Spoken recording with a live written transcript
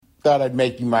Thought I'd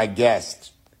make you my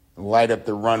guest and light up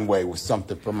the runway with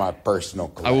something from my personal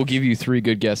collection. I will give you 3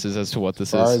 good guesses as to what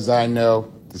this As far is. as I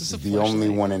know, this is the only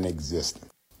one in existence.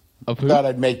 Of who? Thought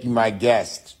I'd make you my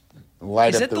guest and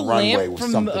light Is up that the the runway lamp with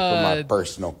from, something from my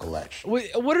personal collection.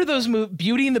 What are those movies?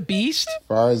 Beauty and the Beast? As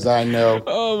far as I know,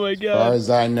 Oh my as far god. as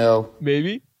I know,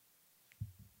 Maybe.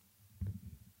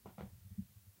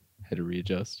 Had to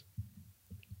readjust.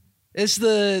 That's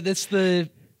the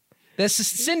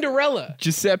Cinderella.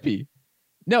 Giuseppe.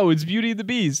 No, it's Beauty and the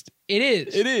Beast. It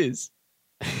is. It is.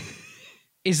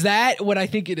 Is that what I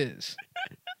think it is?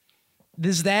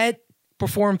 Does that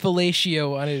perform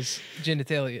fellatio on his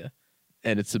genitalia?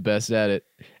 And it's the best at it.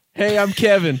 Hey, I'm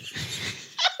Kevin.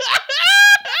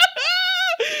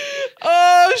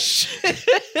 Oh shit!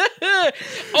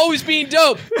 Always being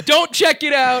dope. Don't check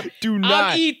it out. Do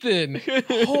not. I'm Ethan.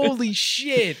 Holy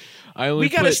shit! We We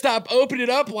gotta stop opening it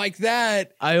up like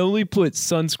that. I only put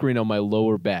sunscreen on my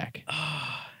lower back.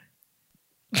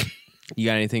 You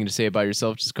got anything to say about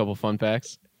yourself? Just a couple fun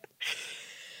facts.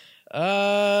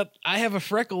 I have a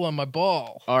freckle on my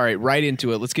ball. All right, right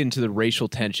into it. Let's get into the racial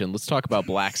tension. Let's talk about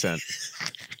Black Scent.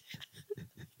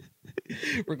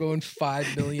 We're going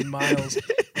 5 million miles.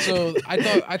 So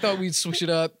I thought we'd switch it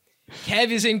up. Kev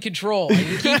is in control.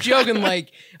 I keep joking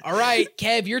like, all right,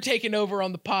 Kev, you're taking over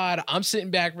on the pod. I'm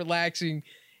sitting back relaxing.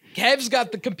 Kev's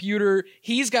got the computer.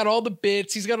 He's got all the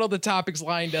bits. He's got all the topics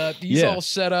lined up. He's all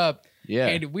set up. Yeah.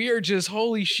 And we are just,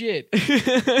 holy shit.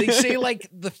 They say like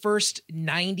the first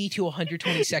 90 to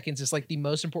 120 seconds is like the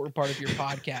most important part of your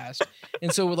podcast.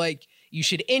 And so like you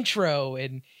should intro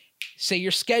and say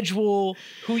your schedule,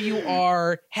 who you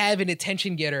are, have an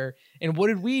attention getter. And what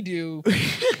did we do?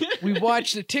 We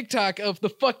watched a TikTok of a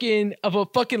fucking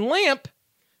lamp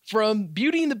from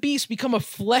Beauty and the Beast become a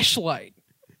fleshlight.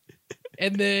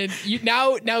 And then you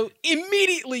now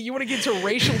immediately you want to get into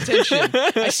racial tension.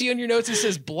 I see on your notes it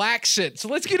says Black Scent. So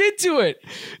let's get into it.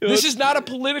 This is not a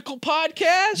political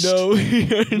podcast. No.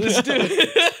 Let's do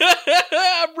it.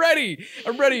 I'm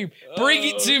ready. Bring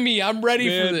it to me. I'm ready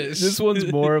for this. This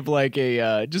one's more of like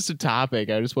a just a topic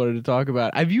I just wanted to talk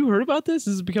about. Have you heard about this?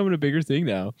 This is becoming a bigger thing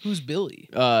now. Who's Billy?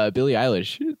 Billie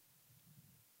Eilish.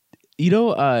 You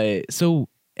know, so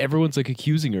everyone's like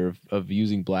accusing her of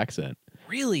using Black Scent.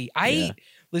 Really?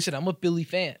 Listen, I'm a Billy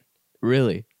fan.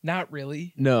 Really? Not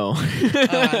really. No.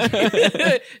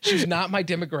 She's not my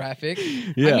demographic.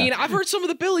 Yeah. I mean, I've heard some of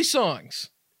the Billy songs.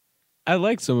 I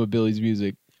like some of Billy's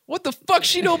music. What the fuck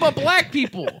she know about black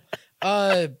people?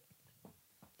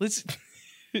 Let's.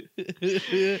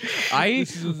 I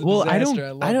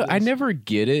I never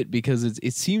get it because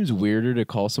it seems weirder to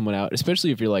call someone out,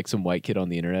 especially if you're like some white kid on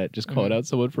the internet, just calling out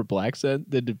someone for Black Scent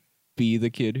than to be the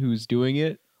kid who's doing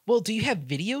it. Well, do you have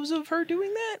videos of her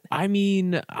doing that? I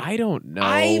mean, I don't know.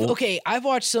 I've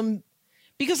watched some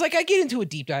because like I get into a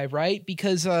deep dive, right?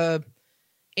 Because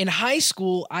in high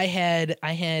school I had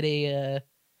a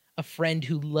friend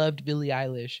who loved Billie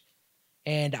Eilish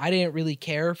and I didn't really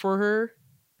care for her,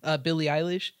 Billie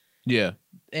Eilish. Yeah.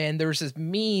 And there was this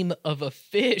meme of a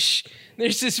fish.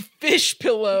 There's this fish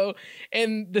pillow,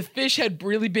 and the fish had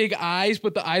really big eyes,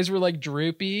 but the eyes were like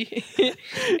droopy. And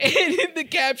in the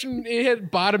caption, it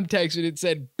had bottom text, and it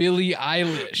said Billie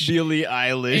Eilish. Billie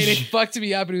Eilish. And it fucked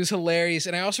me up, and it was hilarious.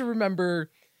 And I also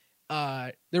remember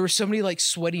there were so many like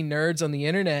sweaty nerds on the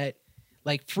internet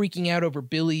like freaking out over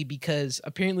Billie because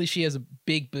apparently she has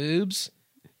big boobs.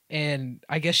 And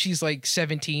I guess she's like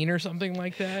 17 or something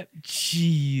like that.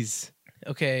 Jeez.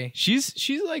 Okay. She's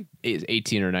like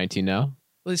 18 or 19 now.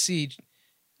 Let's see.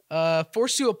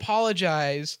 Forced to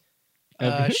apologize,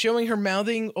 showing her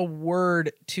mouthing a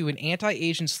word to an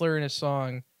anti-Asian slur in a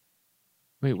song.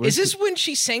 Wait, is this when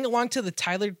she sang along to the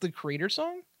Tyler the Creator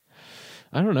song?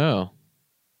 I don't know.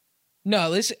 No,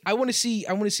 listen. I want to see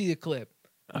the clip.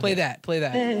 Okay. Play that.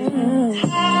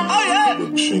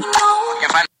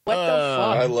 What the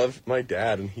fuck? I love my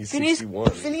dad, and he's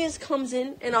 61. Phineas comes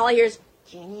in, and all I hear is,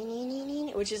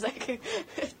 which is like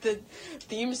the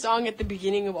theme song at the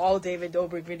beginning of all David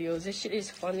Dobrik videos. This shit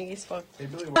is funny as fuck. I'm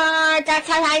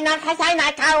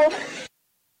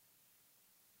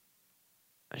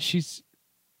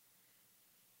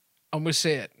gonna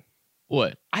say it.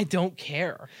 What? I don't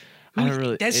care. I don't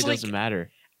really. That's it doesn't matter.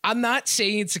 I'm not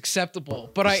saying it's acceptable,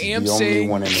 but I am the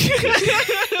saying. Only one in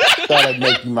Thought I'd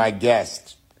make you my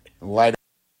guest. Light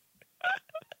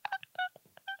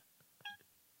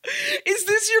Is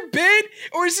this your bit,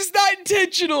 or is this not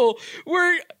intentional?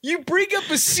 Where you bring up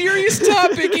a serious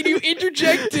topic and you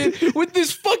interject it with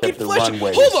this fucking The flesh.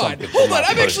 runway Hold is on, something hold from on. my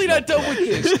I'm actually not done with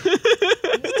personal this.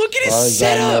 Look at his far as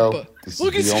I know, setup. this is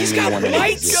Look, the he's only got one that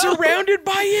lights exists. surrounded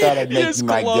by Thought it. I'd He make has you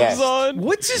my gloves guest. on.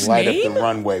 What's his Light up name? the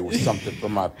runway with something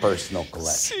from my personal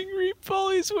collection. Stingray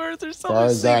Polysworth or something. Far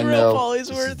as I know, Stingray this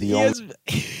is Polysworth. the He only- has.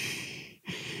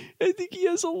 I think he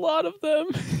has a lot of them.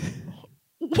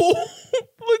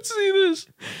 Let's see this.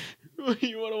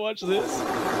 You want to watch this?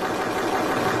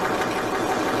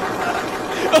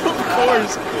 Of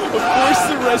course,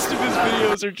 the rest of his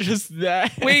videos are just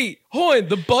that. Wait, hold on.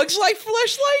 The Bugs Life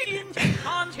fleshlight? 金钱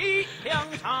看齐，两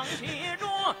场协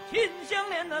着，心相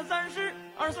连的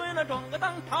32岁了转个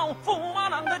当朝，驸马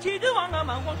郎的齐君王啊，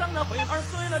满皇上的会2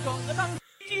岁了转个当。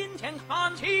金钱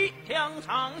看齐，两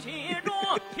场协着，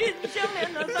心相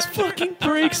连的 This fucking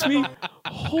breaks me.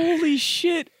 Holy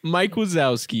shit. Mike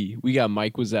Wazowski. We got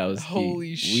Mike Wazowski.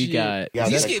 Holy We shit. got Yeah,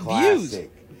 These that's a get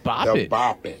classic. Bop The It.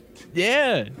 Bop It.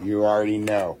 Yeah. You already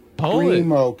know. Pull it.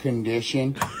 Primo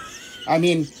condition. I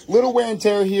mean, little wear and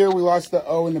tear here. We lost the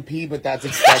O and the P, but that's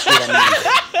expected. I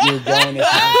mean, you're going to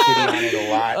sitting on it a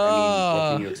lot. I mean,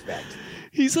 what can you expect?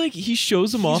 He's like, he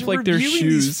shows them off He's like they're reviewing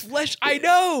these shoes. I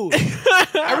know.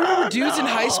 I remember dudes in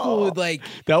high school would like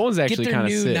That one's get actually their kind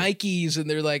of new sick. Nikes and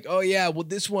they're like, oh yeah, well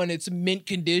this one it's mint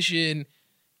condition,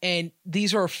 and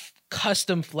these are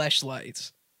custom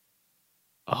fleshlights.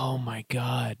 Oh my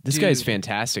God. This Dude. guy's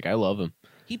fantastic. I love him.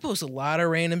 He posts a lot of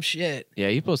random shit. Yeah,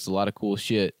 he posts a lot of cool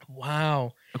shit.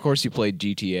 Wow. Of course, he played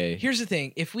GTA. Here's the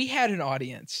thing: if we had an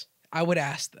audience, I would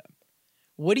ask them,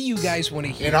 "What do you guys want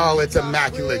to hear? In all its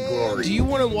immaculate glory. Do you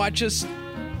want to watch us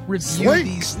review Slink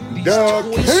these the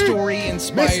Toy King, Story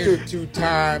inspired Mr.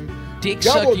 Two-time dick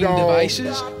Double sucking Dog.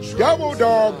 devices? Double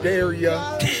Dog dare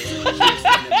ya.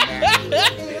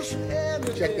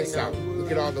 Check this out.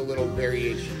 Look at all the little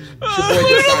variations. It's your boy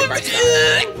goes side by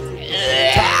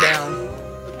side. Top down.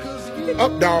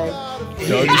 Up dog.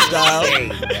 Doggy style. Hey,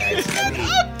 guys, I mean,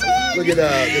 look at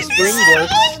the spring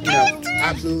works. You know,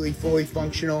 absolutely fully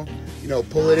functional. You know,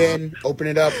 pull it in, open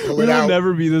it up, pull it It'll out.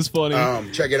 never be this funny.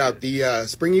 Check it out. The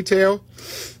springy tail.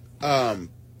 Boing.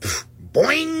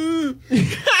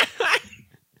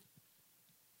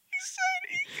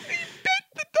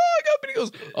 The dog up and he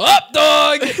goes, up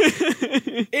dog.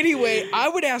 Anyway, I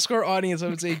would ask our audience, I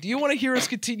would say, do you want to hear us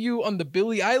continue on the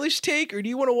Billie Eilish take, or do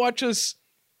you want to watch us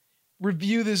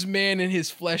review this man and his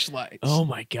fleshlights? Oh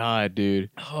my God, dude.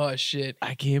 Oh shit.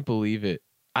 I can't believe it.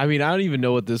 I mean, I don't even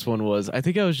know what this one was. I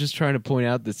think I was just trying to point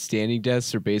out that standing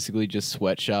desks are basically just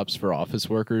sweatshops for office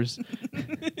workers.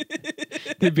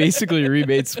 They basically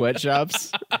remade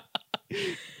sweatshops.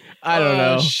 I don't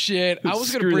know. Shit. I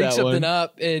was gonna Screw bring that something one.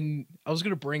 up, and I was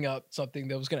gonna bring up something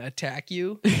that was gonna attack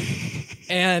you.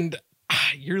 And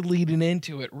you're leading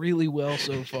into it really well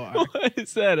so far. What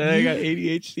is that? I got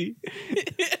ADHD.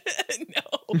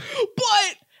 No.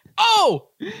 But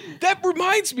that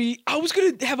reminds me, I was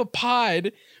gonna have a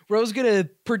pod where I was gonna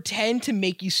pretend to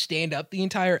make you stand up the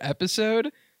entire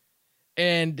episode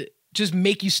and just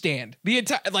make you stand. The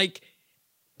entire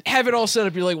have it all set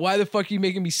up. You're like, why the fuck are you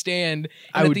making me stand? And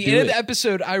I at would the do end of it. the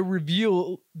episode, I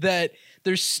reveal that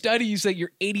there's studies that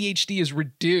your ADHD is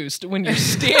reduced when you're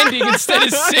standing instead of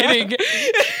sitting.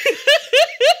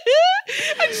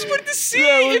 I just wanted to see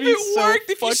That would if be it so worked, if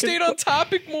you fucking stayed on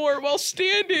topic more while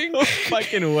standing. No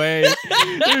fucking way.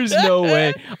 There's no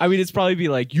way. I mean, it's probably be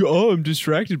like, I'm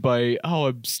distracted by how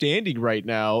I'm standing right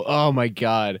now. Oh my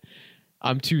God.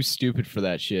 I'm too stupid for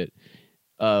that shit.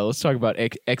 Let's talk about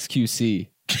XQC.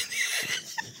 What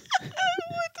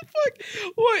the fuck?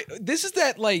 What? This is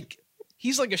that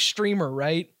he's like a streamer,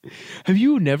 right? Have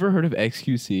you never heard of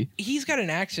XQC? He's got an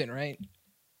accent, right?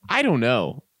 I don't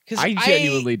know. 'Cause I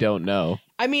genuinely don't know.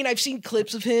 I mean, I've seen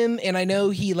clips of him, and I know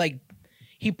he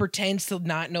pretends to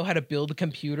not know how to build a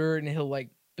computer, and he'll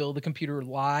build a computer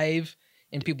live,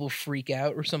 and people freak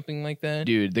out or something like that.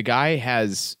 Dude, the guy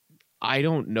has... I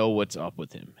don't know what's up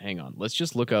with him. Hang on. Let's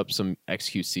just look up some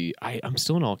XQC. I'm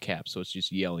still in all caps, so it's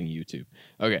just yelling YouTube.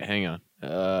 Okay, hang on.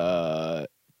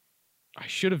 I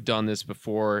should have done this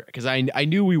before because I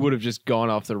knew we would have just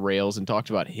gone off the rails and talked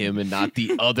about him and not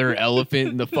the other elephant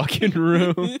in the fucking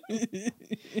room.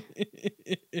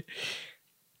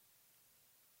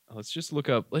 Let's just look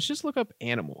up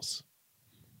animals.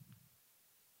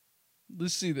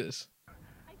 Let's see this.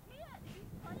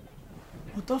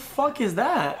 What the fuck is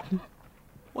that?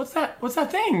 What's that? What's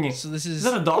that thing? So this is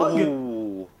that a dog?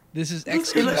 This is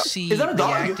Is XQC that a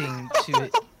dog? reacting to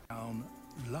it.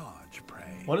 Large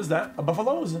prey. What is that? A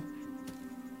buffalo's?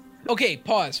 Okay,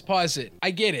 pause it.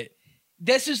 I get it.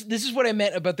 This is what I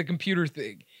meant about the computer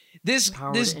thing. This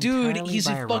dude, he's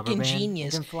a fucking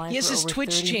genius. He has his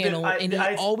Twitch channel, and he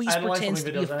always pretends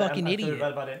to be a fucking idiot.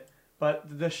 About it.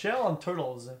 But the shell on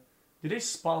turtles, do they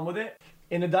spawn with it?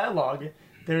 In the dialogue,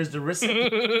 there's the recipe.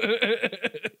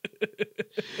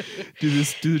 Do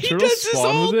the turtles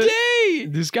spawn with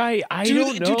it? This guy, I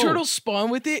don't know. Do turtles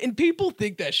spawn with it? And people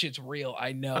think that shit's real.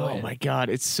 I know. Oh my god,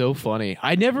 it's so funny.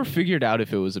 I never figured out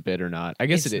if it was a bit or not. I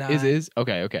guess It's it not. is.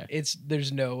 Okay.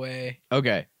 There's no way.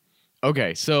 Okay.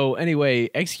 So anyway,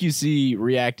 XQC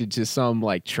reacted to some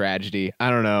like tragedy.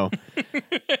 I don't know.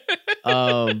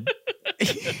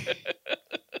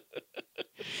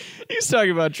 He's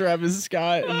talking about Travis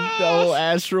Scott and the whole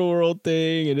Astroworld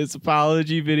thing and his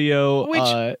apology video.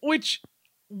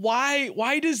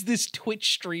 Why does this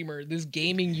Twitch streamer, this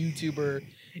gaming YouTuber,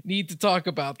 need to talk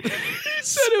about this? He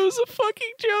said it was a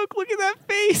fucking joke. Look at that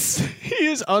face. He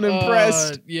is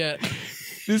unimpressed. Yeah.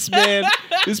 This man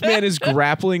is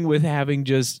grappling with having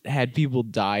just had people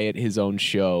die at his own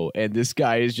show, and this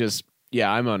guy is just,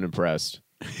 I'm unimpressed.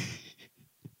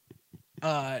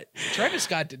 Travis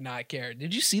Scott did not care.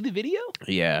 Did you see the video?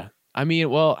 Yeah. I mean,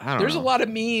 well, I don't know. There's a lot of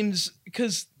memes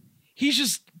because he's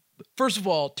just, first of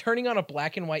all, turning on a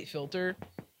black and white filter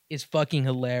is fucking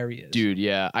hilarious. Dude,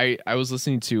 yeah. I was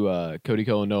listening to Cody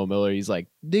Cole and Noah Miller. He's like,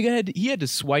 he had to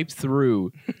swipe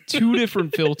through 2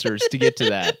 different filters to get to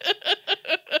that.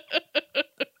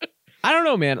 I don't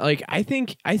know, man. Like, I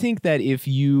think that if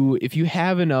you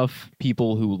have enough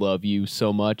people who love you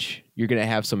so much, you're gonna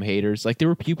have some haters. Like, there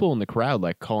were people in the crowd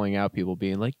like calling out people,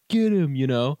 being like, "Get him," you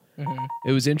know. Mm-hmm.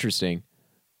 It was interesting.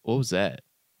 What was that?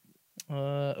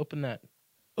 Open that.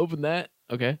 Open that.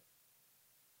 Okay.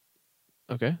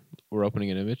 We're opening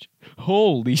an image.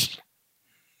 Holy.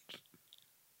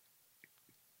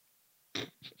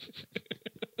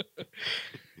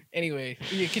 Anyway,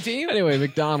 you continue. Anyway,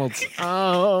 McDonald's.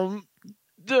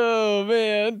 Oh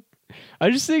man, I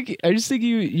just think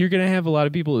you're gonna have a lot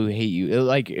of people who hate you.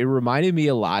 It reminded me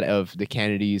a lot of the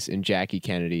Kennedys and Jackie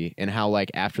Kennedy, and how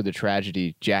like after the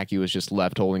tragedy, Jackie was just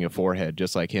left holding a forehead,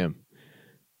 just like him.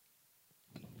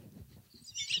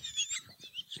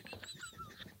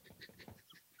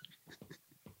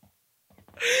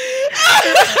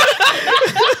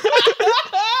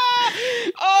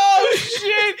 Oh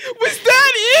shit! Was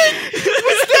that it?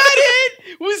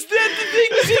 Was that the thing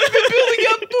that he's been building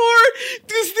up for?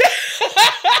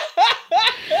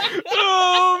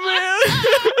 Oh man!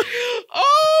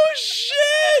 Oh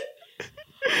shit!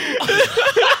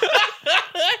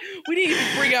 We didn't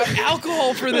even bring out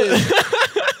alcohol for this.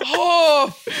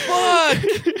 Oh fuck!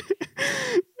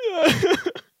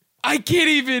 I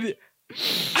can't.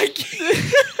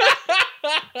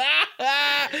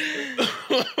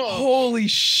 Holy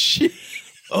shit.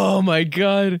 Oh my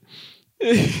god.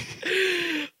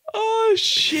 Oh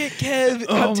shit, Kev.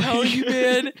 I'm telling you,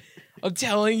 man. I'm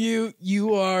telling you,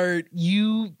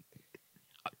 you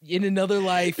in another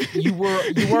life, you were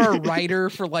a writer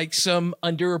for like some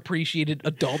underappreciated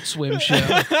Adult Swim show.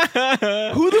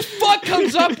 Who the fuck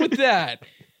comes up with that?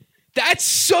 That's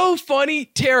so funny.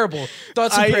 Terrible.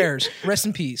 Thoughts and prayers. Rest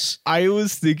in peace. I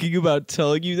was thinking about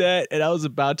telling you that, and I was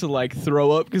about to like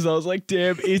throw up because I was like,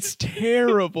 damn, it's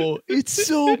terrible. It's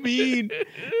so mean.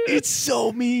 It's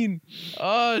so mean.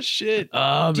 Oh, shit.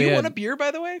 Oh, Do you want a beer,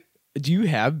 by the way? Do you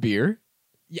have beer?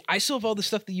 Yeah, I still have all the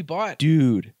stuff that you bought.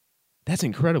 Dude, that's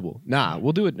incredible. Nah,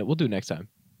 we'll do it next time.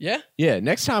 Yeah? Yeah,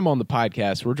 next time on the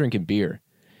podcast, we're drinking beer.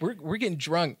 We're getting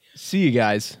drunk. See you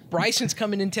guys. Bryson's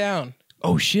coming in town.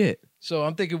 Oh, shit. So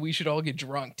I'm thinking we should all get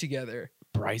drunk together.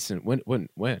 Bryson,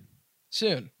 when?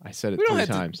 Soon. I said it 3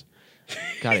 times.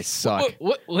 God, I suck.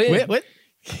 What?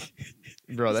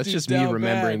 Bro, that's just me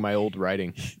remembering my old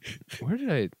writing. Where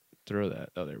did I throw that?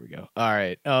 Oh, there we go. All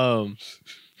right.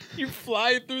 You're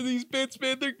flying through these bits,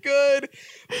 man. They're good.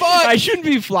 Fuck. I shouldn't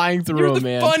be flying through them,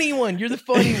 man. You're the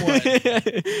funny one.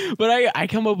 But I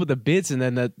come up with the bits, and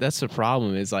then that's the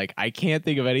problem. Is like I can't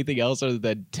think of anything else other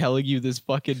than telling you this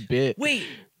fucking bit. Wait,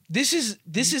 this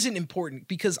isn't important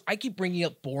because I keep bringing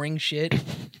up boring shit.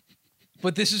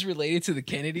 But this is related to the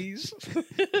Kennedys.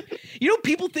 You know,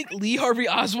 people think Lee Harvey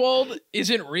Oswald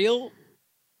isn't real.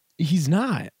 He's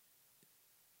not.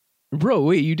 Bro,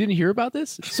 wait, you didn't hear about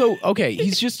this? So, okay,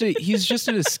 he's just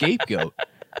an scapegoat.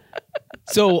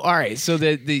 So, all right, so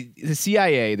the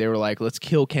CIA, they were like, let's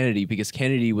kill Kennedy because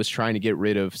Kennedy was trying to get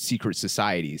rid of secret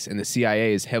societies, and the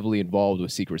CIA is heavily involved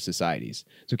with secret societies.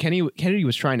 So Kennedy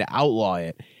was trying to outlaw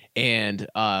it, and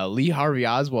Lee Harvey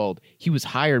Oswald, he was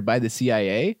hired by the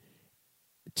CIA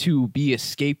to be a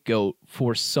scapegoat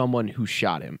for someone who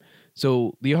shot him.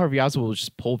 So Lee Harvey Oswald was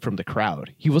just pulled from the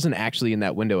crowd. He wasn't actually in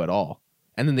that window at all.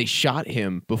 And then they shot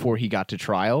him before he got to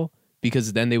trial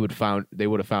because then they would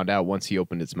have found out once he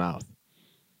opened his mouth.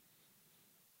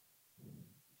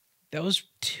 That was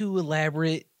too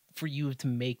elaborate for you to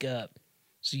make up.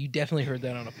 So you definitely heard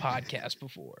that on a podcast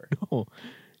before. Oh,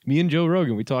 me and Joe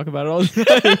Rogan, we talk about it all the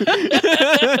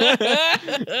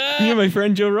time. Me and my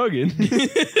friend Joe Rogan.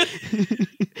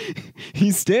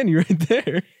 He's standing right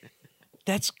there.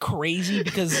 That's crazy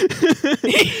because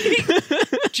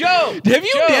Joe, have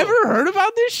you never heard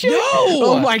about this shit? No.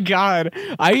 Oh my god,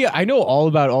 I know all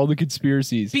about all the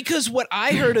conspiracies. Because what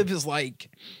I heard of is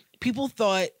like people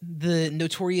thought the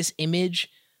notorious image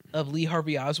of Lee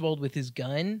Harvey Oswald with his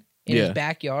gun in his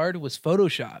backyard was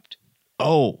photoshopped.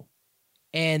 Oh,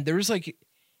 and there was like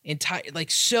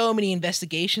so many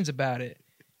investigations about it.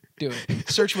 Dude,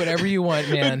 search whatever you want,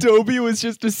 man. Adobe was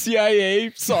just a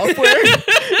CIA software.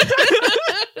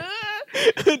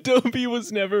 Adobe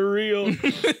was never real.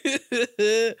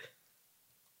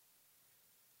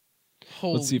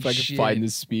 Let's see if I can find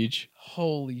this speech.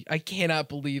 I cannot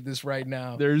believe this right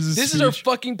now. This is our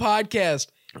fucking podcast.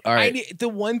 All right. The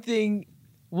one thing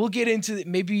we'll get into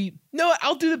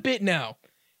I'll do the bit now.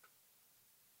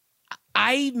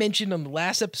 I mentioned on the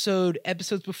last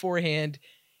episodes beforehand,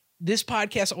 this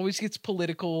podcast always gets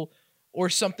political or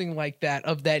something like that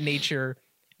of that nature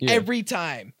every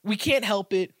time. We can't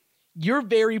help it. You're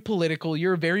very political.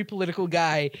 You're a very political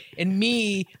guy. And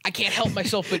me, I can't help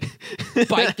myself but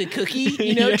bite the cookie,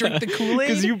 drink the Kool-Aid.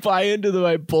 Because you buy into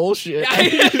my bullshit. I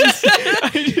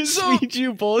just feed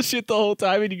you bullshit the whole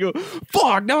time and you go,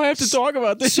 fuck, now I have to talk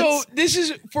about this. So this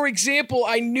is, for example,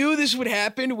 I knew this would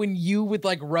happen when you would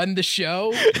like run the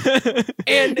show.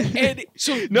 and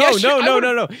so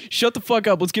No. Shut the fuck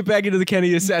up. Let's get back into the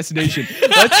Kennedy assassination.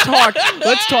 Let's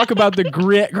talk about the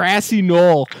grassy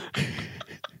knoll.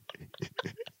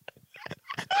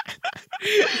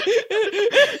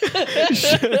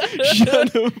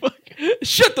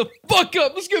 Shut the fuck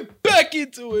up. Let's get back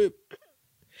into it.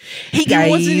 Hey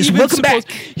guys, welcome back.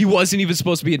 He wasn't even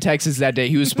supposed to be in Texas that day.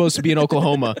 He was supposed to be in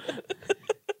Oklahoma.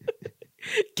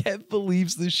 Kev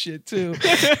believes this shit too.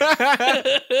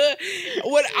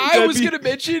 What I was gonna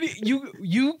mention,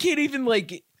 you can't even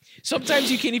like.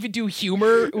 Sometimes you can't even do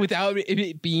humor without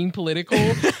it being political.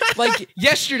 Like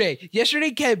yesterday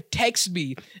Kev texted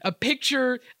me a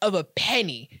picture of a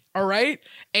penny, all right?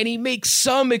 And he makes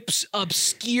some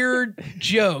obscure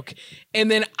joke.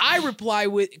 And then I reply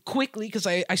quickly, because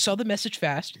I saw the message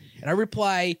fast, and I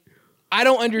reply, I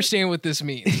don't understand what this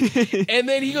means. And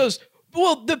then he goes,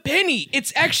 well, the penny,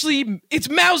 it's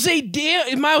Mao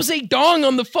Zedong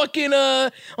on the fucking,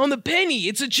 on the penny.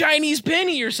 It's a Chinese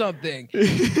penny or something.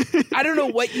 I don't know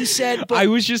what you said, but I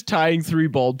was just tying three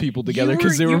bald people together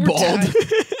because they were bald.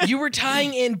 You were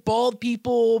tying in bald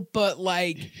people, but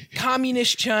like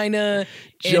communist China,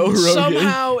 Joe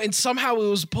Rogan. somehow it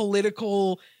was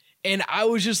political. And I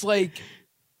was just like,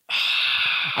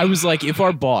 I was like, if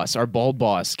our bald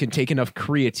boss, can take enough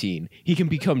creatine, he can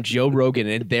become Joe Rogan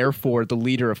and therefore the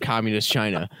leader of communist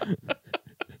China.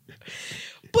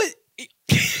 But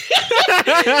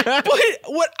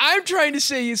what I'm trying to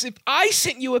say is, if I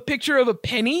sent you a picture of a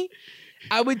penny,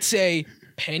 I would say,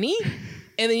 penny?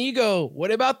 And then you go,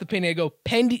 what about the penny? I go,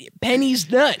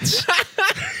 penny's nuts.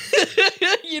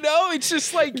 It's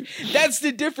just like, that's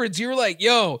the difference. You're like,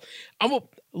 yo,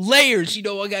 layers,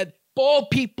 I got bald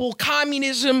people,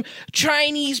 communism,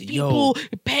 Chinese people,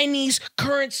 pennies,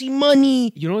 currency,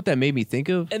 money. You know what that made me think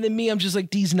of? And then me, I'm just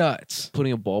like, these nuts.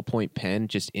 Putting a ballpoint pen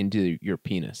just into your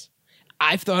penis.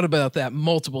 I've thought about that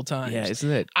multiple times. Yeah, isn't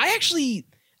it? I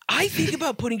think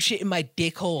about putting shit in my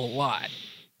dick hole a lot.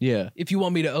 Yeah. If you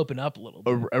want me to open up a little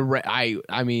bit.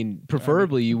 I mean,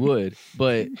 preferably you would,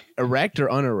 but erect or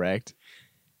unerect.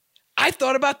 I've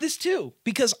thought about this too,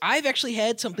 because I've actually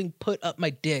had something put up my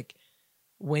dick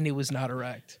when it was not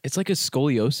erect. It's like a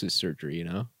scoliosis surgery,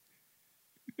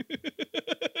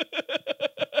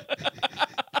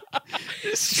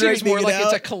 Seems more like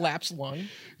it's a collapsed lung.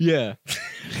 Yeah.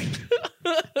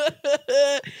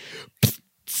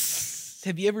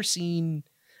 Have you ever seen,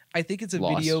 I think it's a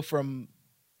Lost. video from,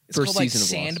 it's First called like season of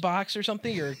Lost. Sandbox or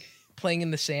something, or Playing in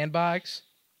the Sandbox.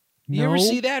 You No. ever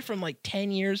see that from like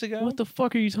 10 years ago? What the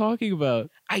fuck are you talking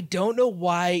about? I don't know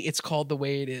why it's called the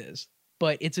way it is,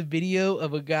 but it's a video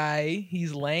of a guy,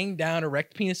 he's laying down,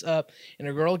 erect penis up, and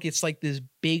a girl gets like this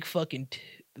big fucking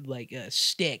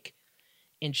stick,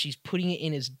 and she's putting it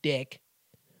in his dick,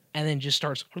 and then just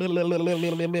starts, and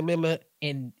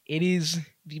it is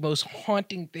the most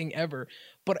haunting thing ever.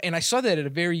 And I saw that at a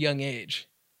very young age.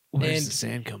 Where's the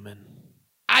sand coming?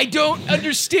 I don't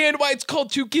understand why it's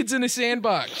called Two Kids in a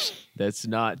Sandbox. That's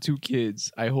not two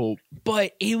kids, I hope.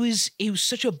 But it was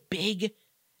such a big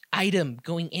item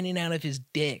going in and out of his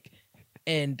dick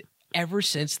And ever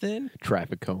since then,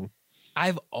 Traffic cone.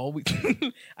 I've always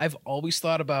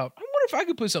thought about, I wonder if I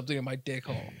could put something in my dick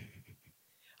hole.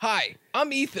 Hi,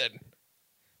 I'm Ethan.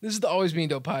 This is the Always Being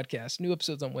Dope podcast. New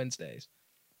episodes on Wednesdays.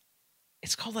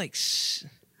 It's called like...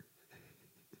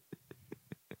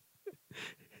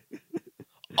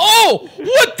 Oh,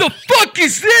 what the fuck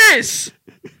is this?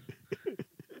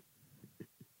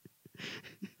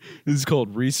 This is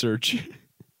called research.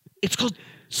 It's called...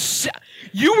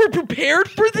 You were prepared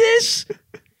for this?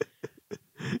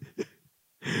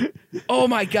 Oh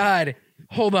my God.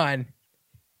 Hold on.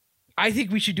 I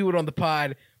think we should do it on the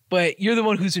pod, but you're the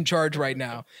one who's in charge right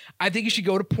now. I think you should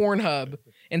go to Pornhub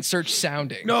and search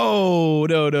sounding. No.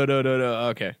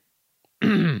 Okay.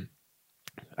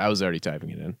 I was already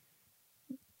typing it in.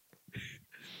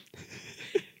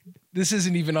 This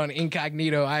isn't even on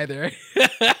incognito either.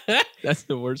 That's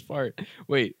the worst part.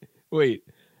 Wait.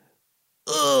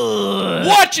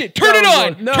 Watch it. Turn it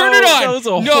on. Turn it on. That was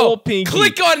a whole pinky.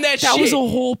 Click on that shit. That was a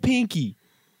whole pinky.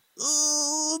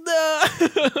 Oh,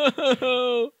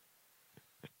 no.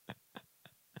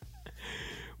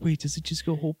 Wait, does it just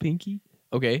go whole pinky?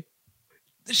 Okay.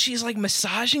 She's like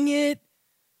massaging it.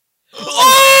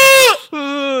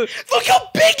 Oh! Look how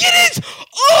big it is.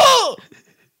 Oh!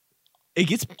 It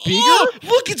gets bigger? Oh,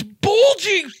 look, it's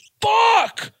bulging.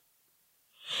 Fuck.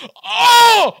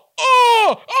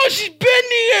 Oh, she's bending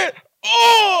it.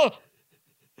 Oh.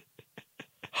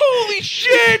 Holy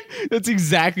shit. That's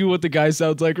exactly what the guy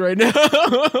sounds like right now.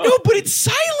 No, but it's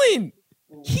silent.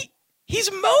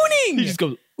 He's moaning. He just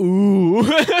goes, ooh.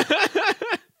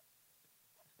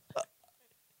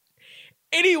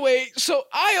 Anyway, so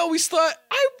I always thought,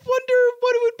 I wonder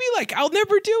what it would be like. I'll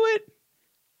never do it.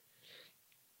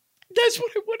 That's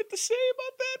what I wanted to say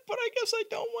about that, but I guess I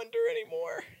don't wonder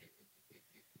anymore.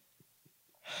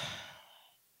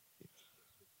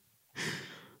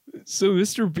 So,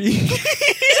 Mr. B.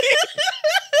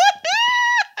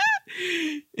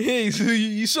 Hey, so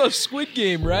you saw Squid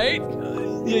Game, right?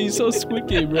 Yeah, you saw Squid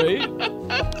Game, right?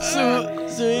 So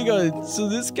hang on. So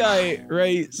this guy,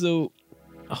 right? So,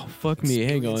 oh fuck me,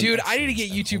 hang on, dude. I need to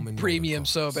get YouTube Premium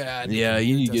so bad. Yeah,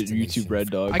 you need to get YouTube Red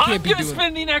Dog. I can't I'm be gonna doing.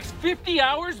 spend the next 50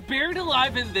 hours buried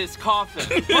alive in this coffin.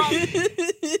 Shut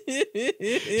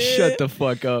the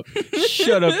fuck up.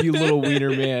 Shut up, you little wiener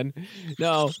man.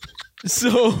 No. So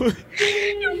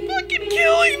You're fucking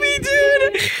killing me,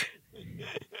 dude.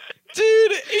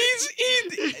 Dude,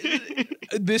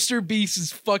 Mr. Beast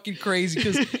is fucking crazy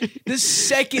because the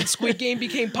second Squid Game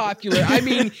became popular, I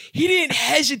mean, he didn't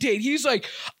hesitate. He was like,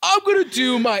 I'm going to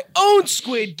do my own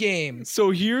Squid Game. So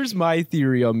here's my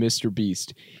theory on Mr.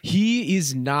 Beast. He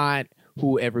is not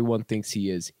who everyone thinks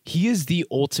he is. He is the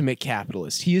ultimate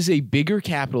capitalist. He is a bigger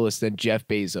capitalist than Jeff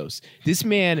Bezos. This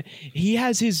man, he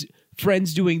has his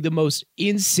friends doing the most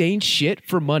insane shit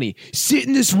for money. Sit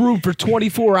in this room for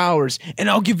 24 hours and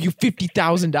I'll give you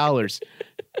 $50,000.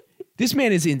 This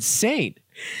man is insane.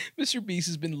 Mr. Beast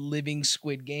has been living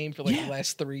Squid Game for like the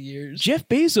last 3 years. Jeff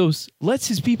Bezos lets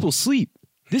his people sleep.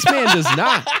 This man does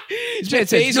not. This man Jeff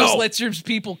says, Bezos no, lets your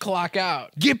people clock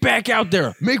out. get back out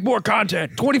there. Make more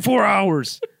content. 24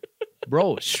 hours.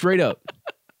 Bro, straight up.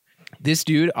 This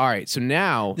dude, all right, so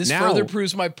now... This further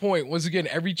proves my point. Once again,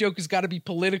 every joke has got to be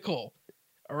political.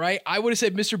 All right? I would have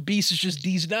said Mr. Beast is just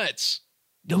D's nuts.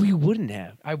 No, you wouldn't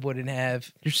have. I wouldn't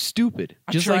have. You're stupid.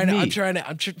 I'm just trying like to.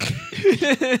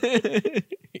 me.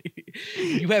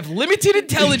 You have limited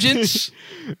intelligence,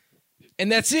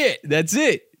 and that's it. That's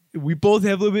it. We both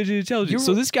have limited intelligence.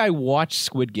 So this guy watched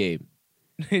Squid Game.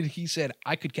 And he said,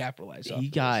 I could capitalize on He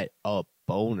got a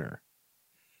boner.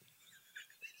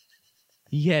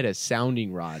 He had a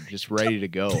sounding rod just ready to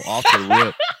go off the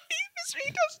rip.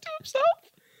 He does to himself.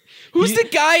 Who's the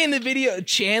guy in the video?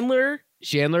 Chandler?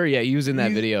 Chandler? Yeah, he was in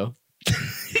that video.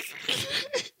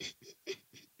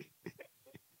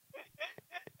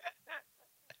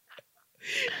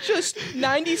 Just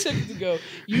 90 seconds ago,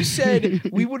 you said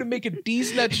we would make a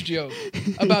D's nuts joke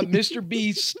about Mr.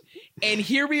 Beast, and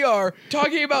here we are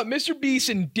talking about Mr. Beast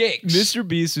and dicks. Mr.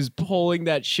 Beast is pulling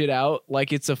that shit out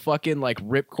like it's a fucking like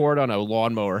ripcord on a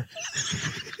lawnmower.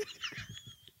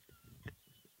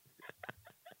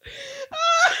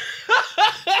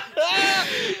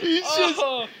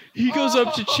 He goes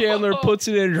up to Chandler, puts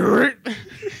it in.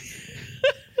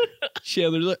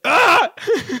 Chandler's like, ah!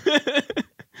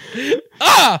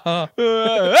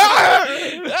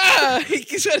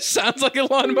 He said sounds like a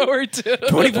lawnmower too.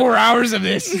 24 hours of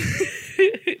this.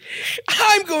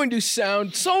 I'm going to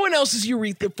sound someone else's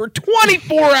urethra for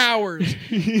 24 hours.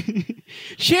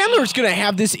 Chandler's going to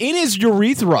have this in his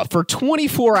urethra for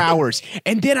 24 hours,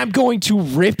 and then I'm going to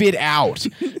rip it out.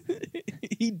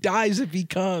 He dies if he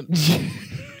comes.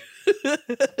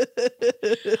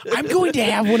 I'm going to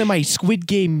have one of my Squid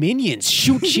Game minions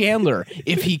shoot Chandler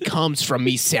if he comes from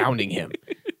me sounding him.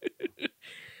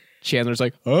 Chandler's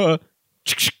like, Shut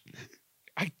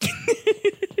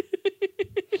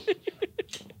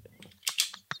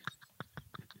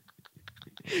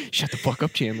the fuck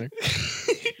up, Chandler.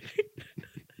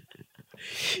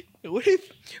 What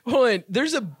if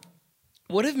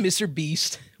what if Mr.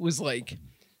 Beast was like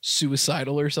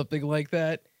suicidal or something like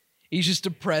that? He's just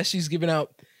depressed. He's given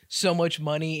out so much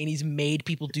money and he's made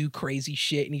people do crazy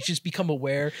shit and he's just become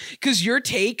aware. Because your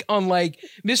take on like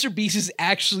Mr. Beast is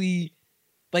actually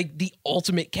like the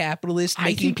ultimate capitalist,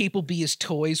 making people be his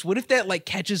toys. What if that like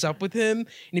catches up with him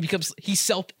and he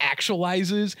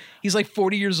self-actualizes? He's like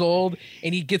 40 years old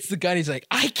and he gets the gun. He's like,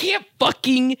 I can't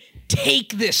fucking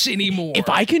take this anymore. If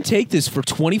I can take this for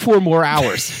 24 more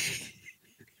hours.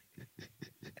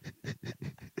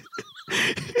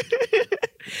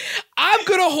 I'm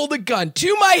going to hold a gun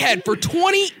to my head for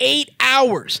 28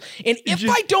 hours. And if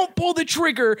I don't pull the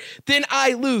trigger, then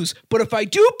I lose. But if I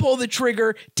do pull the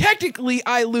trigger, technically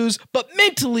I lose, but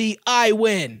mentally I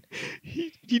win.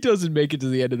 He doesn't make it to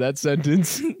the end of that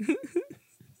sentence. I'm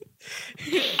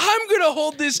going to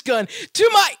hold this gun to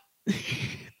my...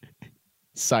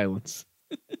 Silence.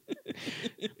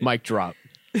 Mic drop.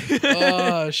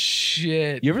 Oh,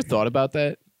 shit. You ever thought about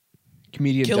that?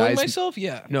 Comedian Killing dies. myself?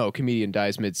 Yeah. No, comedian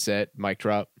dies mid-set. Mic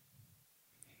drop.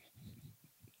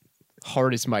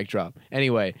 Hardest mic drop.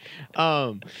 Anyway,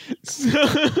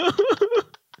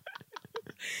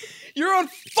 You're on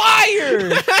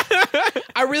fire.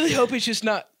 I really hope it's just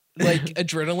not like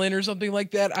adrenaline or something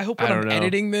like that. I hope when I'm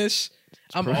editing this,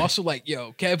 I'm also like,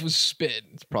 yo, Kev was spitting.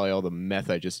 It's probably all the meth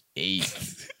I just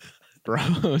ate,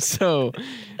 bro. So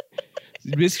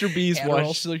Mr. Beast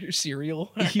watched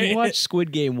cereal. He watched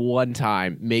Squid Game one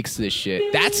time, makes this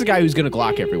shit. That's the guy who's gonna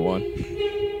Glock everyone.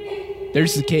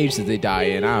 There's the cage that they die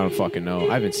in. I don't fucking know.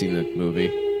 I haven't seen the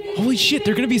movie. Holy shit,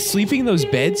 they're gonna be sleeping in those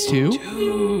beds too?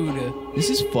 Dude. This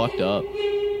is fucked up.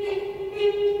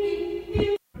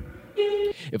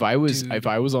 If I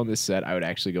was on this set, I would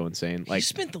actually go insane. Like, he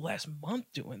spent the last month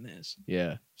doing this.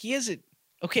 Yeah. He has it.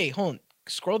 Okay, hold on.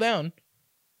 Scroll down.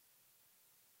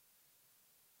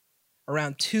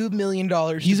 Around $2 million.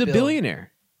 He's a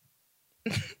billionaire.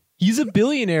 He's a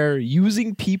billionaire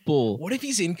using people. What if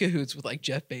he's in cahoots with like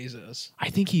Jeff Bezos? I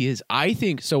think he is. I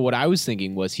think so. What I was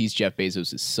thinking was he's Jeff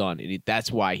Bezos' son, and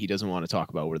that's why he doesn't want to talk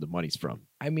about where the money's from.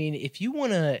 I mean, if you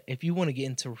wanna get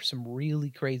into some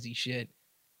really crazy shit,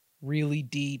 really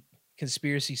deep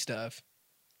conspiracy stuff,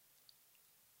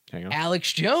 hang on.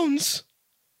 Alex Jones,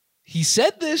 he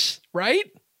said this, right?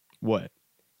 What?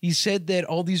 He said that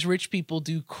all these rich people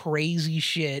do crazy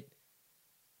shit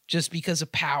just because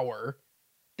of power.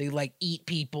 They like eat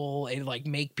people and like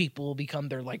make people become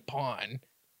their like pawn.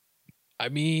 I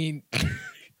mean, what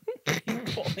are you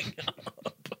pulling up?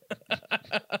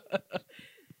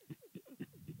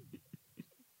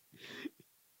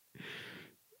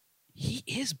 He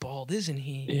is bald, isn't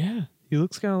he? Yeah, he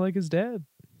looks kind of like his dad.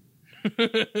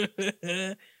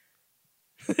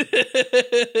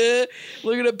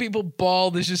 Looking at people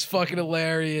bald is just fucking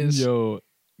hilarious. Yo,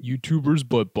 YouTubers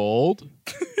but bald?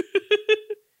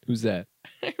 Who's that?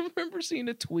 I remember seeing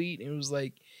a tweet and it was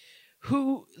like,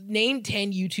 who named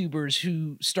 10 YouTubers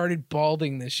who started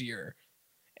balding this year?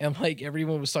 And like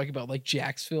everyone was talking about like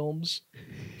Jax Films.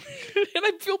 And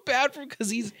I feel bad for him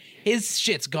because his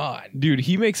shit's gone. Dude,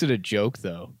 he makes it a joke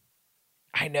though.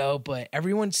 I know, but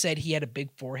everyone said he had a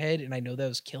big forehead, and I know that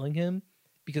was killing him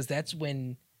because that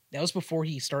was before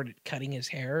he started cutting his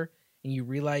hair, and you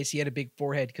realize he had a big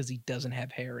forehead because he doesn't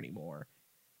have hair anymore.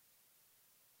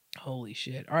 Holy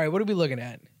shit. All right, what are we looking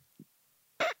at?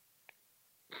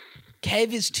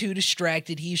 Kev is too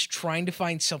distracted. He's trying to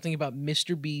find something about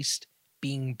Mr. Beast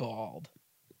being bald.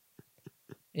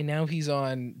 And now he's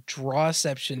on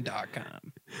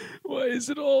drawception.com. Why is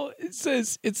it all? It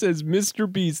says Mr.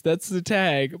 Beast. That's the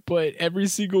tag, but every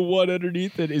single one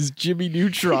underneath it is Jimmy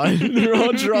Neutron. They're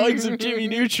all drawings of Jimmy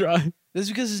Neutron. That's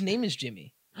because his name is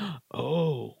Jimmy.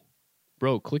 Oh,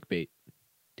 bro, clickbait.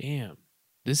 Damn,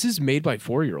 this is made by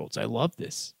 4-year-olds. I love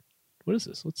this. What is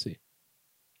this? Let's see.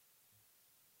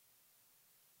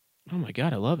 Oh my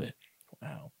god, I love it.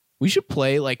 Wow. We should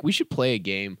play a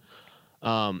game.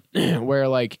 Where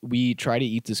like we try to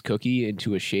eat this cookie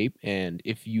into a shape, and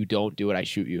if you don't do it, I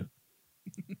shoot you.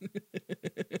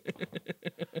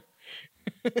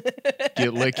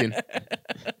 Get licking.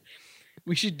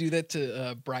 We should do that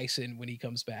to Bryson when he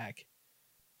comes back.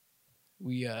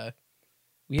 We have.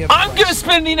 I'm gonna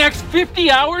spend the next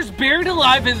 50 hours buried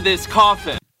alive in this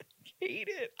coffin. I hate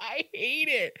it. hate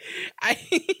it.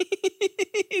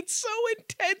 It's so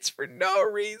intense for no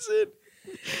reason.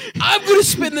 I'm gonna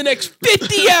spend the next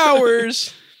 50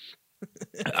 hours.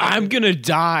 I'm gonna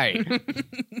die.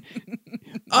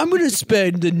 I'm gonna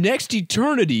spend the next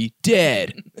eternity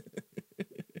dead.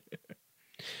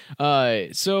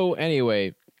 So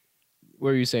anyway, what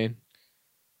were you saying?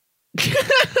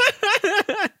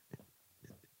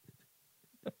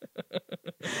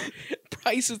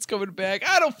 Bryson's coming back.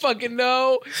 I don't fucking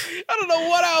know. I don't know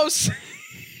what else.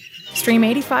 Stream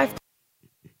 85.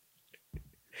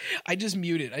 I just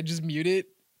mute it.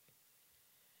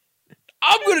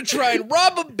 I'm going to try and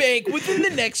rob a bank within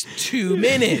the next 2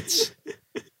 minutes.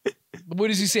 What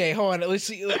does he say? Hold on. Let's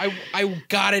see. I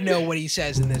got to know what he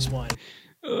says in this one.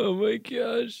 Oh my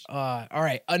gosh. All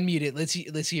right. Unmute it.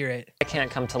 Let's hear it. I can't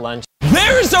come to lunch.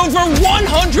 There's over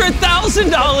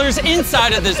 $100,000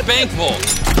 inside of this bank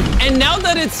vault. And now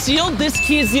that it's sealed, this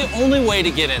key is the only way to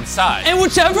get inside. And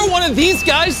whichever one of these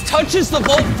guys touches the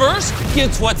vault first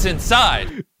gets what's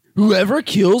inside. Whoever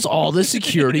kills all the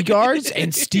security guards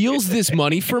and steals this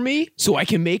money from me so I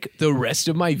can make the rest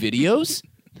of my videos?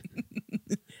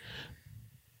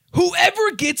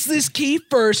 Whoever gets this key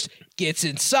first gets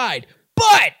inside.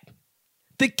 But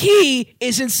the key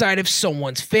is inside of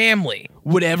someone's family.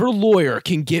 Whatever lawyer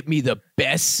can get me the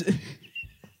best...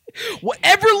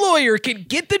 Whatever lawyer can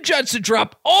get the judge to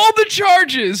drop all the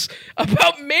charges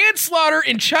about manslaughter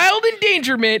and child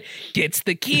endangerment gets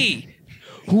the key.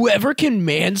 Whoever can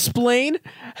mansplain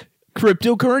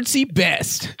cryptocurrency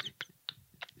best.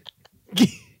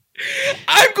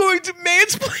 I'm going to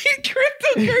mansplain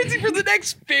cryptocurrency for the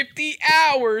next 50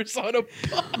 hours on a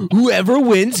Whoever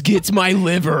wins gets my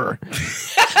liver.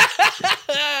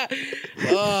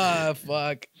 Oh,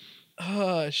 fuck.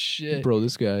 Oh, shit. Bro,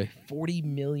 this guy. 40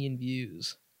 million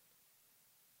views.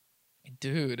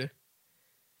 Dude.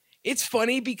 It's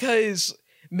funny because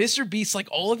Mr. Beast, like,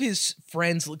 all of his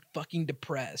friends look fucking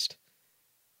depressed.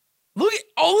 Look,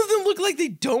 all of them look like they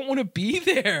don't want to be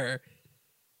there.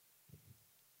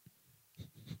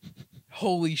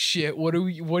 Holy shit, what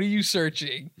are you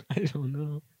searching? I don't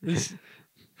know.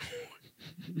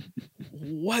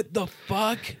 What the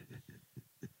fuck?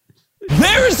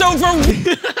 There's over...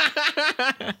 This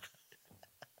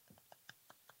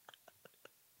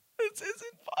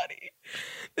isn't funny.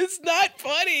 It's not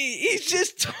funny. He's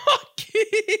just talking.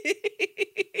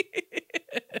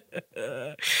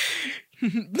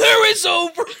 There is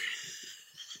over...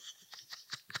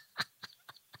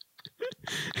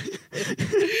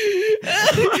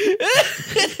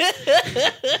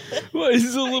 Why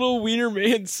is the little wiener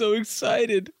man so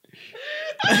excited?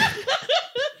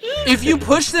 If you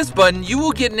push this button, you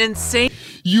will get an insane...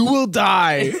 You will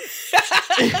die.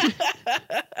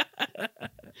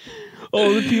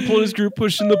 All the people in his group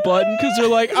pushing the button because they're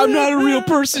like, I'm not a real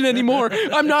person anymore.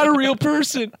 I'm not a real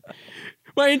person.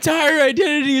 My entire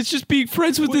identity is just being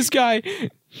friends with this guy.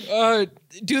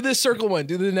 Do this circle one.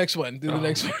 Do the next one. Do the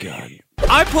next one. God.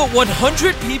 I put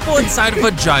 100 people inside of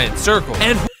a giant circle.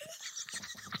 And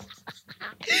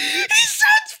he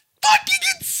sounds fucking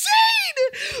insane.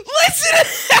 Listen.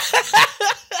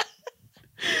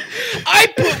 I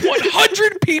put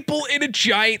 100 people in a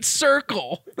giant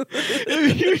circle.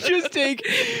 If you just take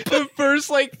the first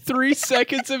like 3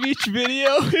 seconds of each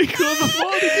video and glue them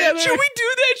all together. Should we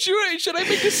do that? Should I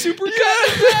make a super cut of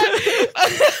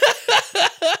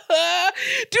that?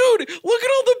 Dude, look at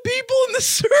all the people in the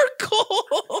circle.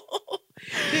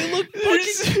 They look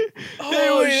fucking...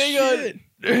 Oh, hey,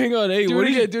 hang on. Hey, do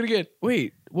it again.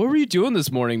 Wait, what were you doing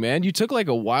this morning, man? You took like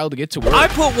a while to get to work. I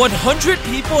put 100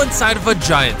 people inside of a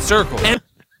giant circle. And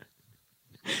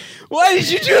why did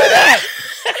you do that?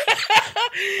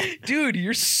 Dude,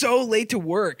 you're so late to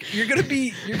work. You're gonna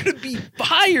be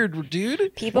fired,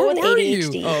 dude. People with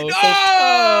ADHD.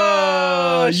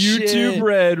 Oh, YouTube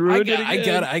Red. I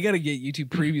gotta get YouTube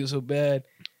Preview so bad.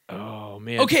 Oh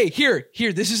man. Okay, here.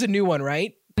 This is a new one,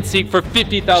 right? seek for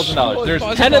 $50,000. There's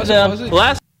Pause 10 it, of them. pause it.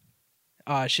 Last.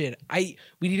 Ah, shit. We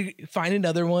need to find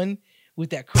another one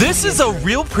with that. This is a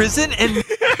real prison and.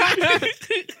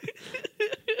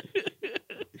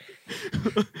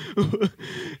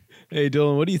 Hey,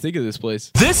 Dylan, what do you think of this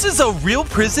place? This is a real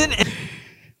prison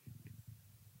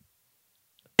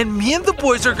and me and the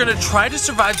boys are gonna try to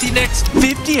survive the next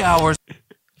 50 hours.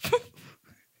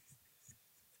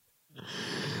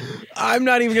 I'm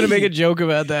not even gonna make a joke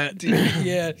about that. Dude,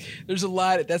 yeah, there's a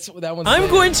lot. That one's. I'm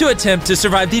going to attempt to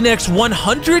survive the next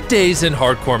 100 days in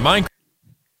hardcore Minecraft.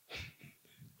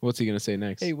 What's he gonna say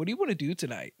next? Hey, what do you want to do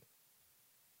tonight?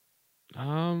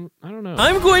 I don't know.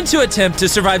 I'm going to attempt to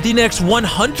survive the next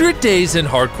 100 days in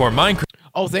hardcore Minecraft.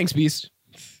 Oh, thanks, Beast.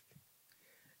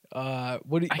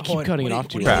 What do you, I keep cutting it off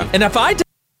too long. And if I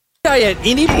die at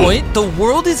any point, the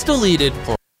world is deleted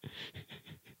for.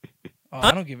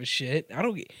 I don't give a shit.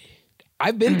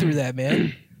 I've been through that,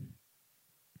 man.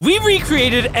 We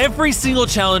recreated every single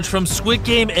challenge from Squid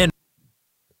Game, and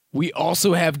we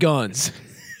also have guns.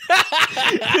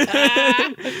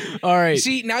 All right.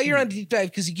 See, now you're on deep dive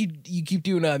because you keep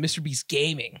doing Mr. Beast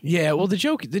gaming. Yeah, well, the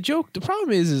problem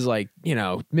is like, you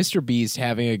know, Mr. Beast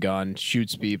having a gun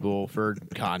shoots people for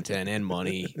content and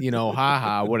money. You know,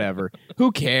 haha, whatever.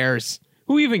 Who cares?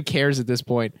 Who even cares at this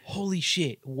point? Holy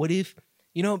shit! What if,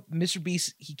 you know, Mr.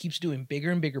 Beast, he keeps doing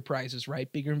bigger and bigger prizes,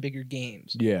 right? Bigger and bigger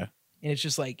games. Yeah. And it's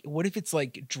just like, what if it's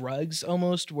like drugs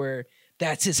almost, where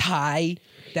that's his high,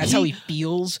 that's how he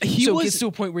feels. So it gets to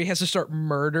a point where he has to start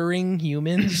murdering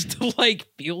humans to like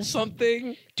feel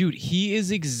something. Dude, he is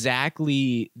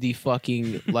exactly the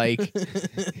fucking like.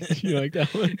 You like that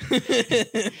one?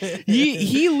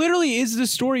 He literally is the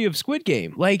story of Squid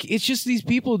Game. Like, it's just these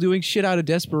people doing shit out of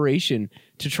desperation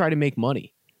to try to make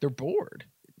money. They're bored.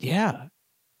 Yeah.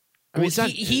 I mean, it's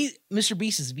not, Mr.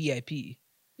 Beast is VIP.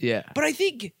 Yeah. But I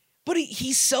think,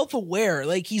 he's self-aware.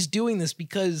 Like, he's doing this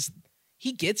because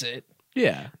he gets it.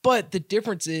 Yeah. But the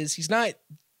difference is he's not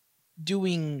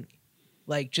doing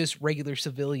like just regular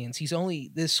civilians.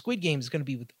 This Squid Game is going to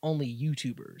be with only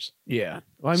YouTubers. Yeah.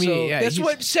 Well, I mean, so yeah, that's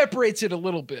what separates it a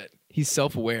little bit. He's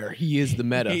self-aware. He is the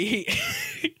meta. He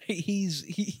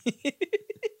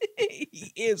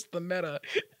is the meta.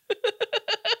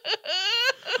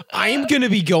 I am going to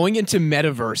be going into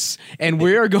metaverse, and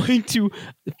we are going to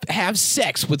have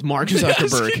sex with Mark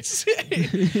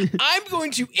Zuckerberg. I'm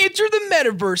going to enter the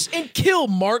metaverse and kill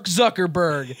Mark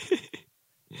Zuckerberg.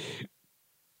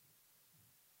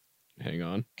 Hang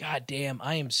on. God damn,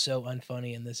 I am so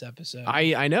unfunny in this episode.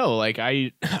 I know, like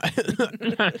I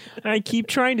keep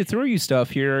trying to throw you stuff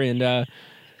here, and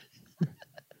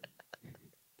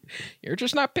you're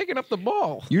just not picking up the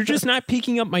ball. You're just not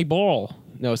picking up my ball.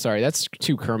 No, sorry, that's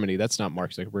too Kermity. That's not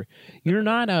Mark Zuckerberg. You're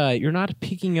not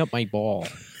picking up my ball.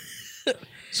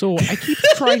 So I keep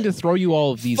trying to throw you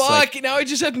all of these. Fuck! Now I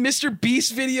just have Mr.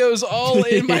 Beast videos all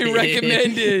in my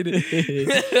recommended.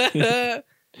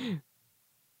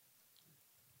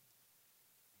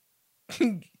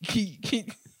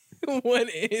 What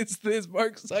is this?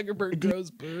 Mark Zuckerberg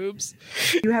grows boobs.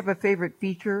 Do you have a favorite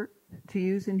feature to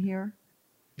use in here?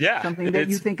 Yeah. Something that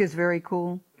you think is very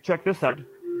cool? Check this out.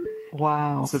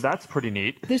 Wow. So that's pretty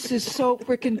neat. This is so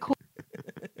freaking cool.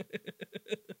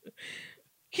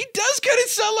 He does kind of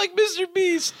sound like Mr.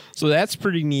 Beast. So that's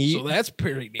pretty neat.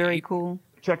 Very cool.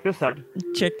 Check this out.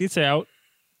 Check this out.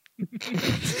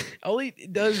 All he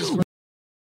does is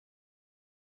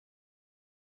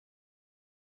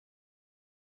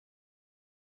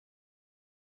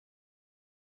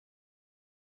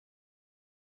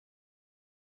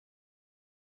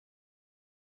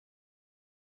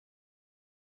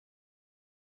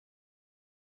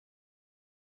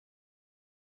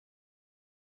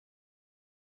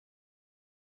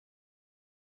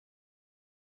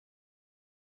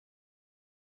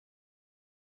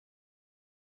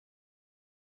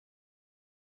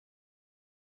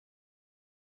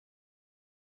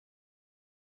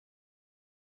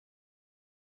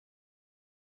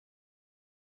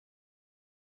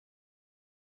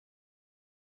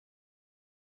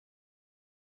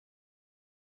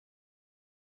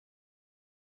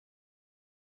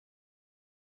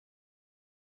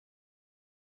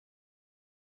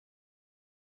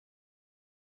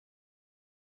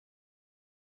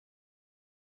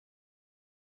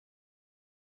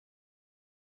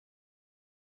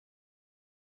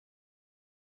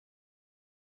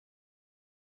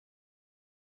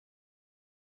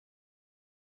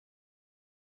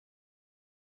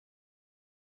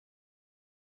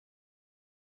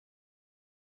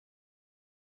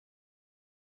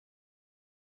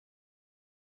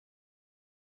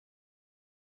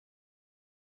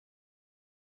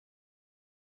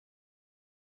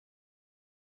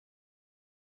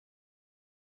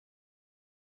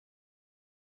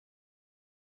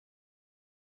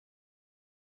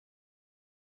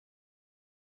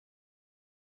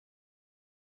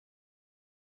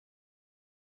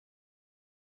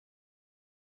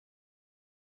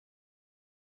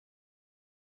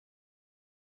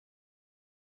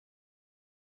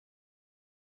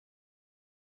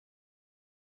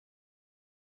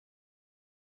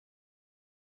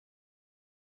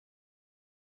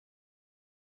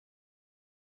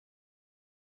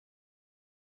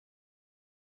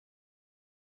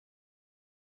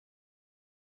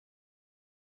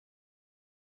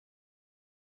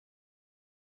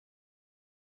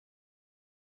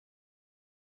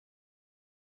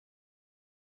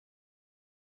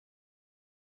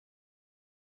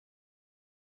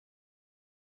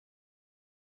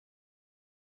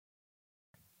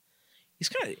He's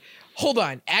kind of. Hold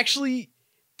on. Actually,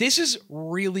 this is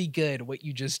really good what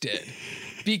you just did,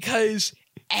 because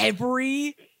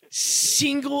every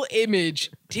single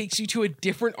image takes you to a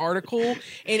different article,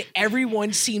 and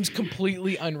everyone seems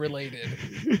completely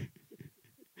unrelated.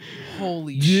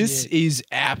 Holy shit! This is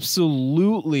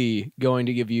absolutely going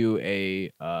to give you a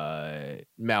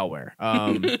malware.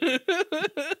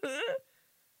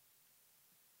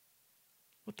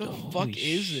 What the fuck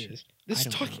is this? This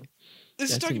is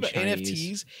talking about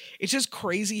NFTs. It's just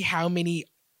crazy how many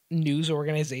news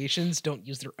organizations don't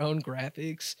use their own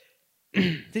graphics.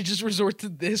 They just resort to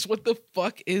this. What the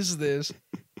fuck is this?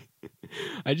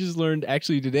 I just learned,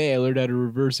 actually today, I learned how to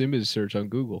reverse image search on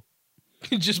Google.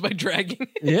 Just by dragging.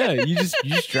 Yeah, you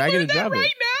just drag it and drop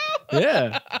right it.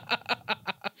 Yeah.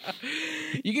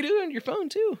 You can do it on your phone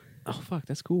too. Oh fuck,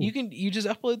 that's cool. You just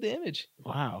upload the image.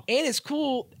 Wow. And it's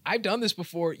cool. I've done this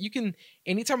before. You can,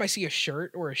 anytime I see a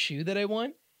shirt or a shoe that I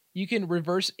want, you can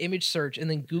reverse image search,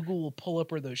 and then Google will pull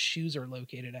up where those shoes are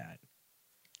located at.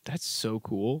 That's so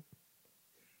cool.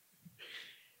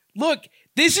 Look,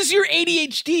 this is your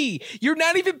ADHD. You're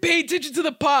not even paying attention to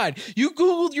the pod. You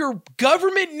Googled your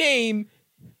government name,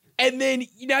 and then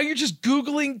now you're just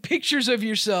Googling pictures of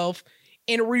yourself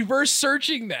and reverse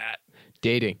searching that.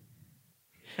 Dating.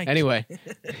 Anyway.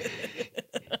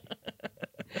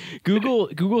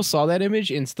 Google saw that image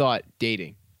and thought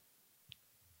dating.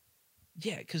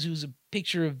 Yeah, because it was a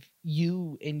picture of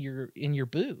you and your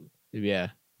boo. Yeah.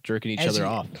 Jerking each other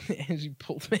off. As you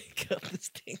pulled back up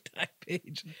this TikTok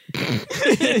page.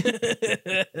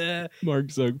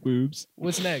 Mark suck boobs.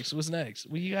 What's next?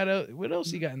 What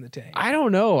else you got in the tank? I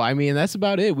don't know. I mean, that's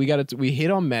about it. We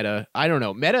hit on Meta. I don't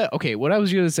know. Meta, okay, what I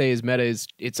was going to say is Meta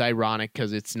it's ironic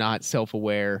because it's not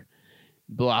self-aware.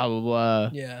 Blah, blah, blah.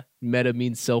 Yeah. Meta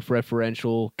means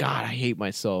self-referential. God, I hate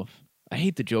myself. I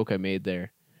hate the joke I made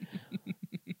there.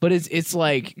 But it's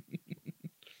like,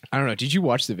 I don't know. Did you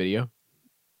watch the video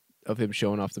of him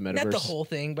showing off the metaverse? Not the whole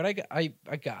thing, but I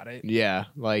got it. Yeah,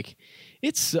 like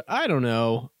it's, I don't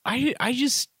know. I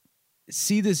just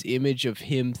see this image of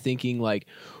him thinking like,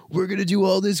 we're gonna do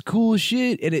all this cool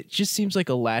shit, and it just seems like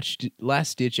a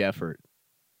last ditch effort.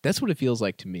 That's what it feels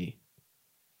like to me.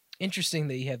 Interesting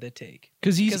that you had that take,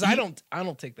 because I don't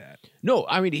take that. No,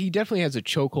 I mean he definitely has a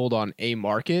chokehold on a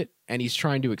market, and he's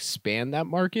trying to expand that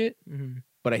market. Mm-hmm.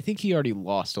 But I think he already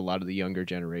lost a lot of the younger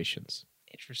generations.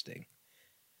 Interesting.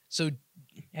 So,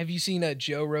 have you seen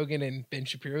Joe Rogan and Ben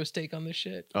Shapiro's take on this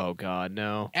shit? Oh God,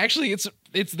 no. Actually, it's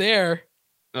there.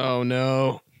 Oh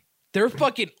no. They're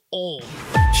fucking old.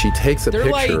 She takes a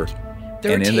picture,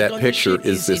 and in that picture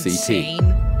is this ET.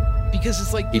 Because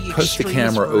it's like he puts the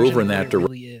camera over in that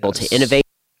direction to innovate.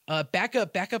 Back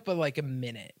up like a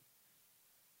minute.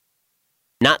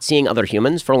 Not seeing other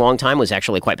humans for a long time was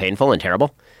actually quite painful and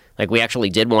terrible. Like, we actually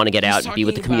did want to get out and be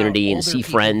with the community and see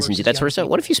friends and do that sort of stuff.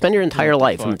 What if you spend your entire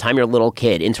life, from the time you're a little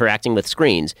kid, interacting with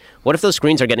screens? What if those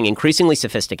screens are getting increasingly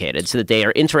sophisticated so that they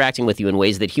are interacting with you in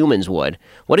ways that humans would?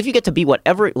 What if you get to be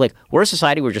whatever, like, we're a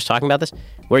society, we were just talking about this,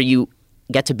 where you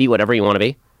get to be whatever you want to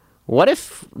be? What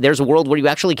if there's a world where you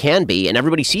actually can be and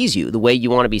everybody sees you the way you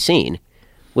want to be seen?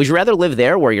 Would you rather live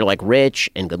there where you're like rich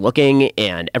and good looking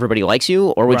and everybody likes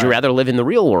you? Or would you rather live in the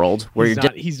real world where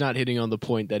he's not hitting on the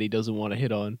point that he doesn't want to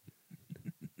hit on.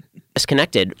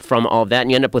 Disconnected from all of that,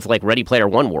 and you end up with like Ready Player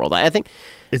One world? I think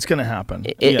it's going to happen.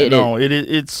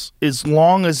 It's as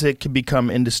long as it can become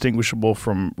indistinguishable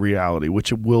from reality,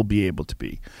 which it will be able to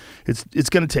be. It's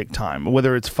going to take time,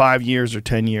 whether it's 5 years or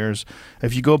 10 years.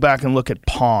 If you go back and look at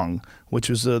Pong, which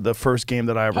was the first game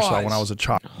that I ever saw when I was a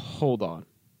child. Hold on.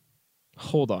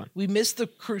 We missed the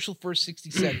crucial first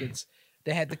 60 seconds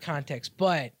that had the context,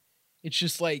 but it's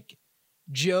just like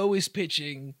Joe is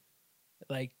pitching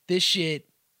like this shit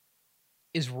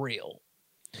is real.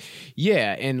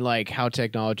 Yeah, and like how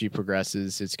technology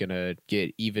progresses, it's gonna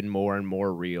get even more and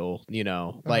more real. You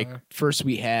know, like first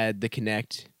we had the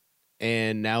Kinect,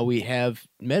 and now we have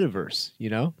Metaverse. You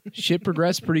know, shit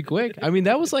progressed pretty quick. I mean,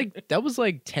 that was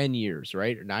like 10 years,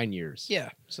 right, or 9 years? Yeah,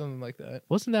 something like that.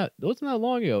 Wasn't that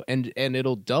long ago? And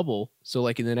it'll double. So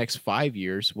like in the next 5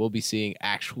 years, we'll be seeing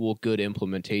actual good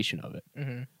implementation of it.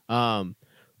 Mm-hmm.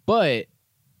 But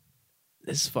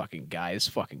this fucking guy, this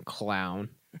fucking clown.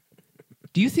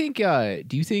 Do you think, all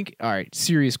right,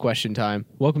 serious question time.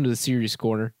 Welcome to the serious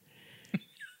corner.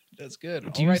 That's good.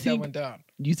 I'll write that one down.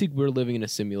 Do you think we're living in a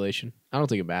simulation? I don't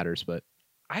think it matters, but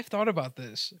I've thought about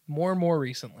this more and more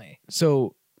recently.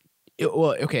 So,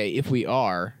 okay, if we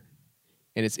are,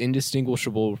 and it's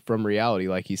indistinguishable from reality,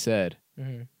 like he said,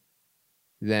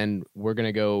 then we're going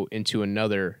to go into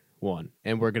another one,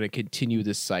 and we're going to continue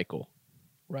this cycle.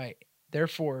 Right.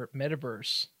 Therefore,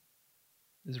 Metaverse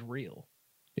is real.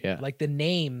 Yeah. Like the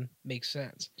name makes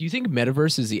sense. Do you think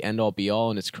metaverse is the end all be all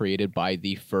and it's created by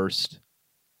the first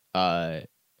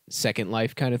Second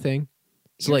Life kind of thing?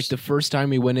 So like the first time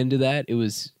we went into that, it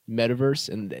was metaverse,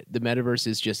 and the metaverse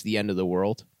is just the end of the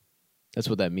world. That's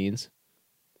what that means.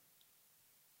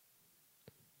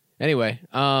 Anyway,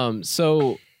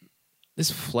 so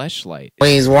this fleshlight.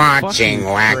 Always watching,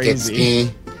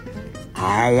 Wacketski.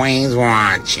 Always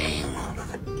watching.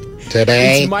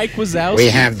 Today, It's Mike Wazowski. we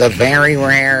have the very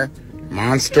rare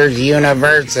Monsters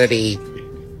University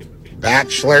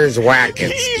Bachelor's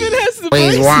Wacketski. He even has the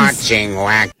Always voices. watching,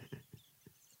 Wack.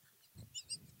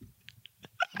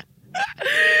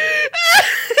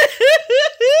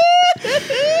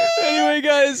 Anyway,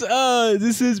 guys,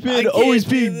 this has been Always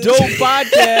Being Dope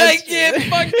Podcast. I can't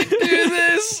fucking do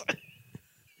this.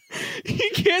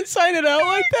 You can't sign it out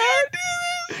like that.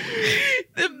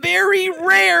 The very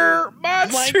rare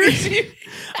Monsters.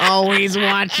 Always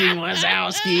watching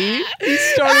Wazowski. He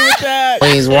started with that.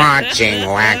 Always watching,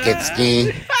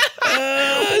 Wacketski.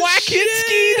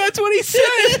 Wacketski, that's what he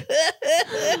said.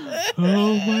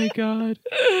 Oh my god.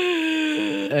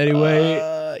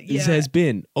 Anyway, this has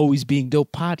been Always Being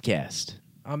Dope Podcast.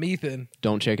 I'm Ethan.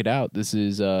 Don't check it out. This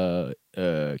is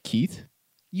Keith.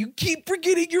 You keep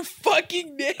forgetting your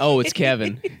fucking name. Oh, it's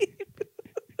Kevin.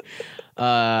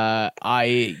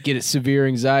 I get severe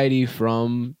anxiety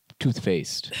from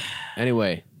toothpaste.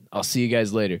 Anyway, I'll see you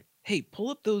guys later. Hey, pull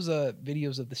up those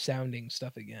videos of the sounding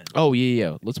stuff again. Oh,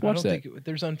 yeah. Let's watch that.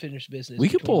 There's unfinished business. We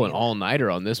could pull an all-nighter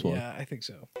on this one. Yeah, I think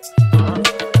so.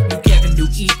 You Kevin, do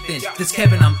Ethan. This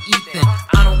Kevin, I'm Ethan.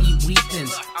 I don't eat wheat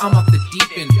thins. I'm off the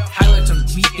deep end. Highlights on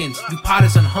weekends. New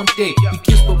potters on hump day. We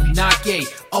kiss, but we not gay.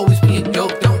 Always being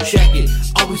dope, don't check it.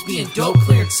 Always being dope,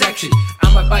 cleared section.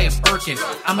 I might buy a Birkin.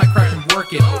 I might crack and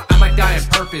work it. I might die on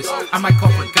purpose. I might call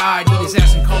for God, eat his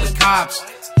ass and call the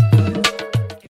cops.